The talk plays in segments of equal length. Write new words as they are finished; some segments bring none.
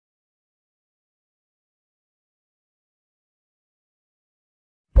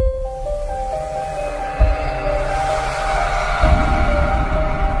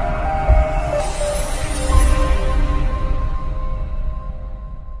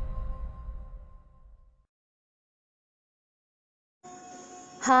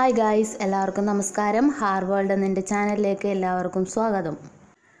Hi guys, എല്ലാവർക്കും നമസ്കാരം. ഹാർവേൾഡ് എന്ന ചാനലിലേക്ക് എല്ലാവർക്കും സ്വാഗതം.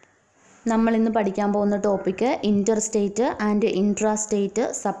 നമ്മൾ ഇന്ന് പഠിക്കാൻ പോകുന്ന topic interstate and intrastate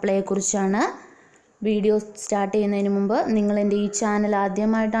സപ്ലൈയെക്കുറിച്ചാണ്. Video start ചെയ്യുന്നതിന് മുമ്പ് നിങ്ങൾ എൻ്റെ ഈ ചാനൽ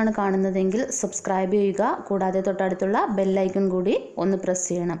ആദ്യമായിട്ടാണ് കാണുന്നതെങ്കിൽ സബ്സ്ക്രൈബ് ചെയ്യുക. കൂടാതെ തൊട്ടടുത്തുള്ള ബെല്ലൈക്കൺ കൂടി ഒന്ന് പ്രസ്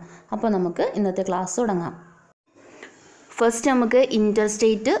ചെയ്യണം. അപ്പോൾ നമുക്ക് ഇന്നത്തെ ക്ലാസ് തുടങ്ങാം. ഫസ്റ്റ് നമുക്ക്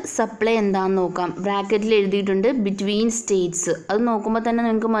ഇൻ്റർസ്റ്റേറ്റ് സപ്ലൈ എന്താണെന്ന് നോക്കാം. ബ്രാക്കറ്റിൽ എഴുതിയിട്ടുണ്ട് ബിറ്റ്വീൻ സ്റ്റേറ്റ്സ്. അത് നോക്കുമ്പോൾ തന്നെ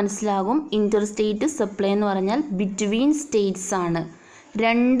നിങ്ങൾക്ക് മനസ്സിലാകും ഇൻ്റർസ്റ്റേറ്റ് സപ്ലൈ എന്ന് പറഞ്ഞാൽ ബിറ്റ്വീൻ സ്റ്റേറ്റ്സ് ആണ്.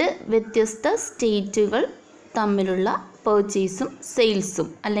 രണ്ട് വ്യത്യസ്ത സ്റ്റേറ്റുകൾ തമ്മിലുള്ള പർച്ചേസും സെയിൽസും,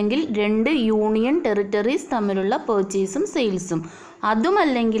 അല്ലെങ്കിൽ രണ്ട് യൂണിയൻ ടെറിട്ടറീസ് തമ്മിലുള്ള പർച്ചേസും സെയിൽസും,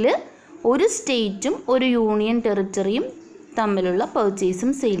 അതുമല്ലെങ്കിൽ ഒരു സ്റ്റേറ്റും ഒരു യൂണിയൻ ടെറിട്ടറിയും തമ്മിലുള്ള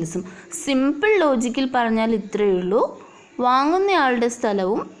പർച്ചേസും സെയിൽസും. സിമ്പിൾ ലോജിക്കിൽ പറഞ്ഞാൽ ഇത്രയേ ഉള്ളൂ. വാങ്ങുന്നയാളുടെ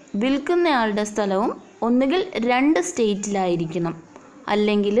സ്ഥലവും വിൽക്കുന്നയാളുടെ സ്ഥലവും ഒന്നുകിൽ രണ്ട് സ്റ്റേറ്റിലായിരിക്കണം,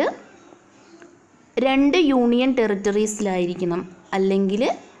 അല്ലെങ്കിൽ രണ്ട് യൂണിയൻ ടെറിട്ടറീസിലായിരിക്കണം, അല്ലെങ്കിൽ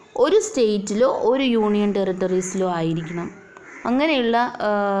ഒരു സ്റ്റേറ്റിലോ ഒരു യൂണിയൻ ടെറിട്ടറീസിലോ ആയിരിക്കണം. അങ്ങനെയുള്ള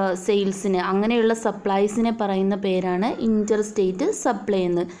സെയിൽസിന്, അങ്ങനെയുള്ള സപ്ലൈസിനെ പറയുന്ന പേരാണ് ഇൻ്റർസ്റ്റേറ്റ് സപ്ലൈ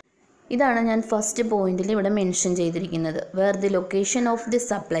എന്ന്. ഇതാണ് ഞാൻ ഫസ്റ്റ് പോയിന്റിൽ ഇവിടെ മെൻഷൻ ചെയ്തിരിക്കുന്നത്. Where the location of the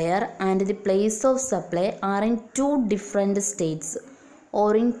supplier and the place of supply are in to different States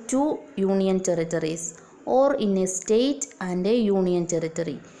or in to union territories or in A state and A union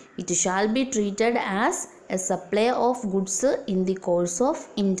territory, it shall be treated as A supply of goods in the course of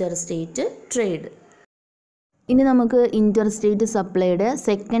interstate trade. ഇനി നമുക്ക് interstate സപ്ലൈയുടെ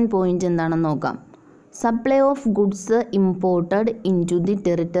second point എന്താണെന്ന് നോക്കാം. Supply of goods imported into the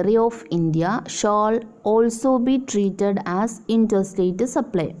territory of India shall also be treated as interstate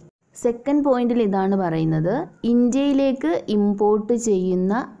supply. Second പോയിന്റിൽ ഇതാണ് പറയുന്നത്, ഇന്ത്യയിലേക്ക് import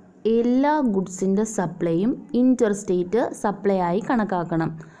ചെയ്യുന്ന എല്ലാ ഗുഡ്സിൻ്റെ സപ്ലൈയും ഇൻ്റർസ്റ്റേറ്റ് സപ്ലൈ ആയി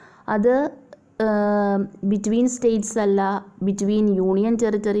കണക്കാക്കണം. അത് ബിറ്റ്വീൻ സ്റ്റേറ്റ്സ് അല്ല, ബിറ്റ്വീൻ യൂണിയൻ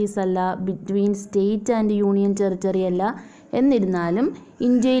ടെറിട്ടറീസ് അല്ല, between state and union territory അല്ല. എന്നിരുന്നാലും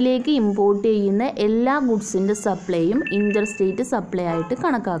ഇന്ത്യയിലേക്ക് ഇമ്പോർട്ട് ചെയ്യുന്ന എല്ലാ ഗുഡ്സിൻ്റെ സപ്ലൈയും ഇൻ്റർസ്റ്റേറ്റ് സപ്ലൈ ആയിട്ട്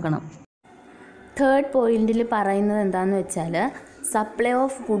കണക്കാക്കണം. തേർഡ് പോയിന്റിൽ പറയുന്നത് എന്താണെന്ന് വെച്ചാൽ, supply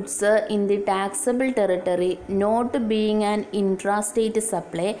of goods in the taxable territory not being an intrastate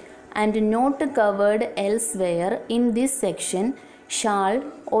supply and not covered elsewhere in this section shall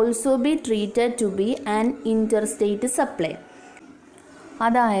also be treated to B an interstate supply.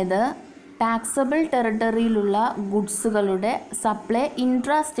 അതായത് taxable ടെറിട്ടറിയിലുള്ള ഗുഡ്സുകളുടെ supply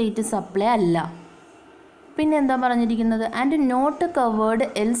intrastate supply അല്ല. പിന്നെ എന്താ പറഞ്ഞിരിക്കുന്നത്, and not covered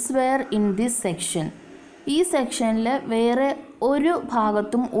elsewhere in this section. ഈ സെക്ഷനിൽ വേറെ ഒരു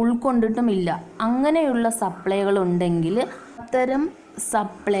ഭാഗത്തും ഉൾക്കൊണ്ടിട്ടുമില്ല. അങ്ങനെയുള്ള സപ്ലൈകളുണ്ടെങ്കിൽ അത്തരം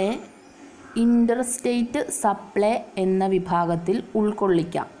സപ്ലൈ ഇൻ്റർസ്റ്റേറ്റ് സപ്ലൈ എന്ന വിഭാഗത്തിൽ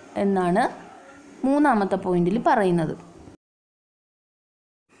ഉൾക്കൊള്ളിക്കാം എന്നാണ് മൂന്നാമത്തെ പോയിന്റിൽ പറയുന്നത്.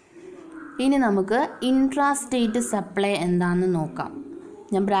 ഇനി നമുക്ക് ഇൻട്രാസ്റ്റേറ്റ് സപ്ലൈ എന്താണെന്ന് നോക്കാം.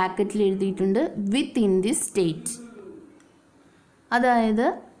 ഞാൻ ബ്രാക്കറ്റിൽ എഴുതിയിട്ടുണ്ട് വിത്ത് ഇൻ ദി സ്റ്റേറ്റ്. അതായത്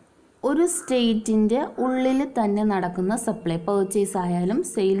ഒരു സ്റ്റേറ്റിൻ്റെ ഉള്ളിൽ തന്നെ നടക്കുന്ന സപ്ലൈ, പർച്ചേസ് ആയാലും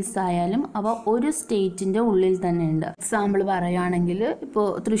സെയിൽസ് ആയാലും അവ ഒരു സ്റ്റേറ്റിൻ്റെ ഉള്ളിൽ തന്നെ ഉണ്ട്. എക്സാമ്പിൾ പറയുകയാണെങ്കിൽ, ഇപ്പോൾ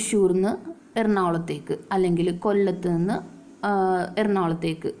തൃശ്ശൂരിൽ നിന്ന് എറണാകുളത്തേക്ക്, അല്ലെങ്കിൽ കൊല്ലത്ത് നിന്ന്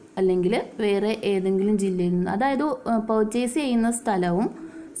എറണാകുളത്തേക്ക്, അല്ലെങ്കിൽ വേറെ ഏതെങ്കിലും ജില്ലയിൽ നിന്ന്, അതായത് പർച്ചേസ് ചെയ്യുന്ന സ്ഥലവും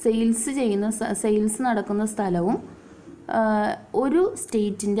സെയിൽസ് നടക്കുന്ന സ്ഥലവും ഒരു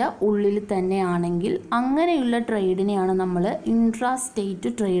സ്റ്റേറ്റിൻ്റെ ഉള്ളിൽ തന്നെയാണെങ്കിൽ അങ്ങനെയുള്ള ട്രേഡിനെയാണ് നമ്മൾ ഇൻട്രാസ്റ്റേറ്റ്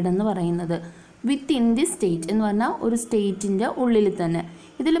ട്രേഡ് എന്ന് പറയുന്നത്. വിത്ത് ഇൻ ദി സ്റ്റേറ്റ് എന്ന് പറഞ്ഞാൽ ഒരു സ്റ്റേറ്റിൻ്റെ ഉള്ളിൽ തന്നെ.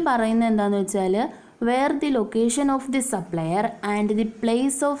 ഇതിൽ പറയുന്നത് എന്താണെന്ന് വെച്ചാൽ, where the location of the supplier and the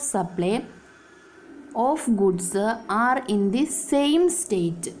place of supply of goods are in the same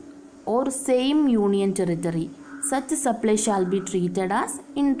state or same union territory, such supply shall be treated as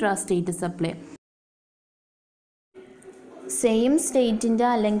intrastate supply. Same സ്റ്റേറ്റിൻ്റെ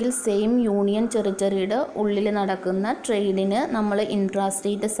അല്ലെങ്കിൽ same union ടെറിട്ടറിയുടെ ഉള്ളിൽ നടക്കുന്ന ട്രേഡിന് നമ്മൾ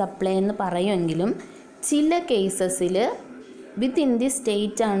intrastate supply എന്ന് പറയുമെങ്കിലും ചില കേസസിൽ with in the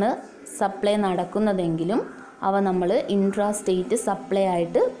state ആണ് supply നടക്കുന്നതെങ്കിലും അവ നമ്മൾ ഇൻട്രാസ്റ്റേറ്റ് സപ്ലൈ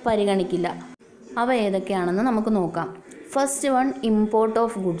ആയിട്ട് പരിഗണിക്കില്ല. അവ ഏതൊക്കെയാണെന്ന് നമുക്ക് നോക്കാം. First one, import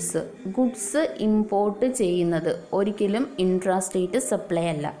of goods. Goods import ചെയ്യുന്നത് ഒരിക്കലും ഇൻട്രാസ്റ്റേറ്റ് സപ്ലൈ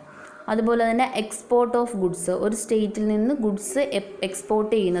അല്ല. അതുപോലെ തന്നെ എക്സ്പോർട്ട് ഓഫ് ഗുഡ്സ്, ഒരു സ്റ്റേറ്റിൽ നിന്ന് ഗുഡ്സ്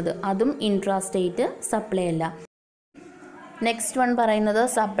എക്സ്പോർട്ട് ചെയ്യുന്നത്, അതും ഇൻട്രാസ്റ്റേറ്റ് സപ്ലൈ അല്ല. നെക്സ്റ്റ് വൺ പറയുന്നത്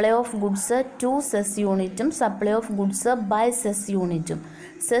supply of goods to cess യൂണിറ്റും supply of goods by cess യൂണിറ്റും.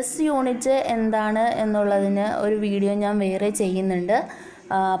 സെസ് യൂണിറ്റ് എന്താണ് എന്നുള്ളതിന് ഒരു വീഡിയോ ഞാൻ വേറെ ചെയ്യുന്നുണ്ട്.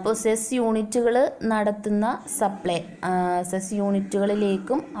 അപ്പോൾ സെസ് യൂണിറ്റുകൾ നടത്തുന്ന സപ്ലൈ, സെസ്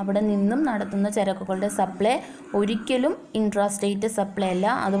യൂണിറ്റുകളിലേക്കും അവിടെ നിന്നും നടത്തുന്ന ചരക്കുകളുടെ സപ്ലൈ ഒരിക്കലും ഇൻട്രാസ്റ്റേറ്റ് സപ്ലൈ അല്ല.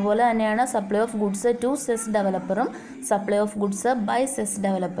 അതുപോലെ തന്നെയാണ് supply of goods to cess ഡെവലപ്പറും supply of goods by cess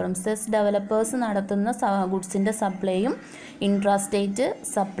ഡെവലപ്പറും. Cess developers നടത്തുന്ന ഗുഡ്സിൻ്റെ സപ്ലൈയും ഇൻട്രാസ്റ്റേറ്റ്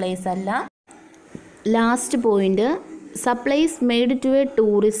സപ്ലൈസ് അല്ല. Last point, supplies made to a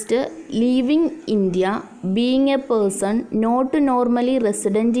tourist leaving India, being a person not normally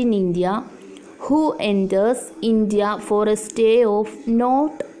resident in India, who enters India for a stay of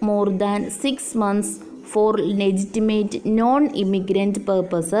not more than 6 months for legitimate non-immigrant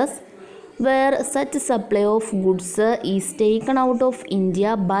purposes, where such supply of goods is taken out of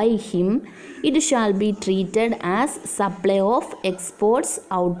India by him, it shall be treated as supply of exports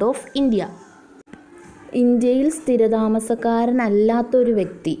out of India. ഇന്ത്യയിൽ സ്ഥിരതാമസക്കാരനല്ലാത്തൊരു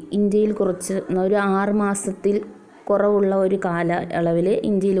വ്യക്തി ഇന്ത്യയിൽ കുറച്ച് ഒരു 6 മാസത്തിൽ കുറവുള്ള ഒരു കാലയളവിൽ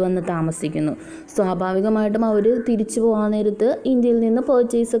ഇന്ത്യയിൽ വന്ന് താമസിക്കുന്നു. സ്വാഭാവികമായിട്ടും അവർ തിരിച്ചു പോകാൻ നേരത്ത് ഇന്ത്യയിൽ നിന്ന്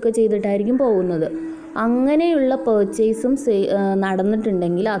പർച്ചേസൊക്കെ ചെയ്തിട്ടായിരിക്കും പോകുന്നത്. അങ്ങനെയുള്ള പർച്ചേസും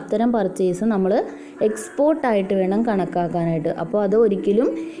നടന്നിട്ടുണ്ടെങ്കിൽ അത്തരം പർച്ചേസ് നമ്മൾ എക്സ്പോർട്ടായിട്ട് വേണം കണക്കാക്കാനായിട്ട്. അപ്പോൾ അത് ഒരിക്കലും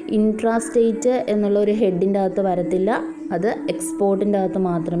ഇൻട്രാസ്റ്റേറ്റ് എന്നുള്ള ഒരു ഹെഡിൻ്റെ അകത്ത് വരത്തില്ല, അത് എക്സ്പോർട്ടിൻ്റെ അകത്ത്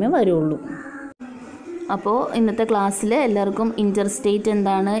മാത്രമേ വരുള്ളൂ. അപ്പോൾ ഇന്നത്തെ ക്ലാസ്സിൽ എല്ലാവർക്കും ഇൻ്റർസ്റ്റേറ്റ്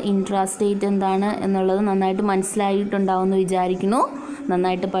എന്താണ്, ഇൻട്രാസ്റ്റേറ്റ് എന്താണ് എന്നുള്ളത് നന്നായിട്ട് മനസ്സിലായിട്ടുണ്ടാവുമെന്ന് വിചാരിക്കുന്നു.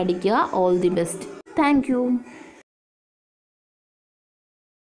 നന്നായിട്ട് പഠിക്കുക. All the best. Thank you.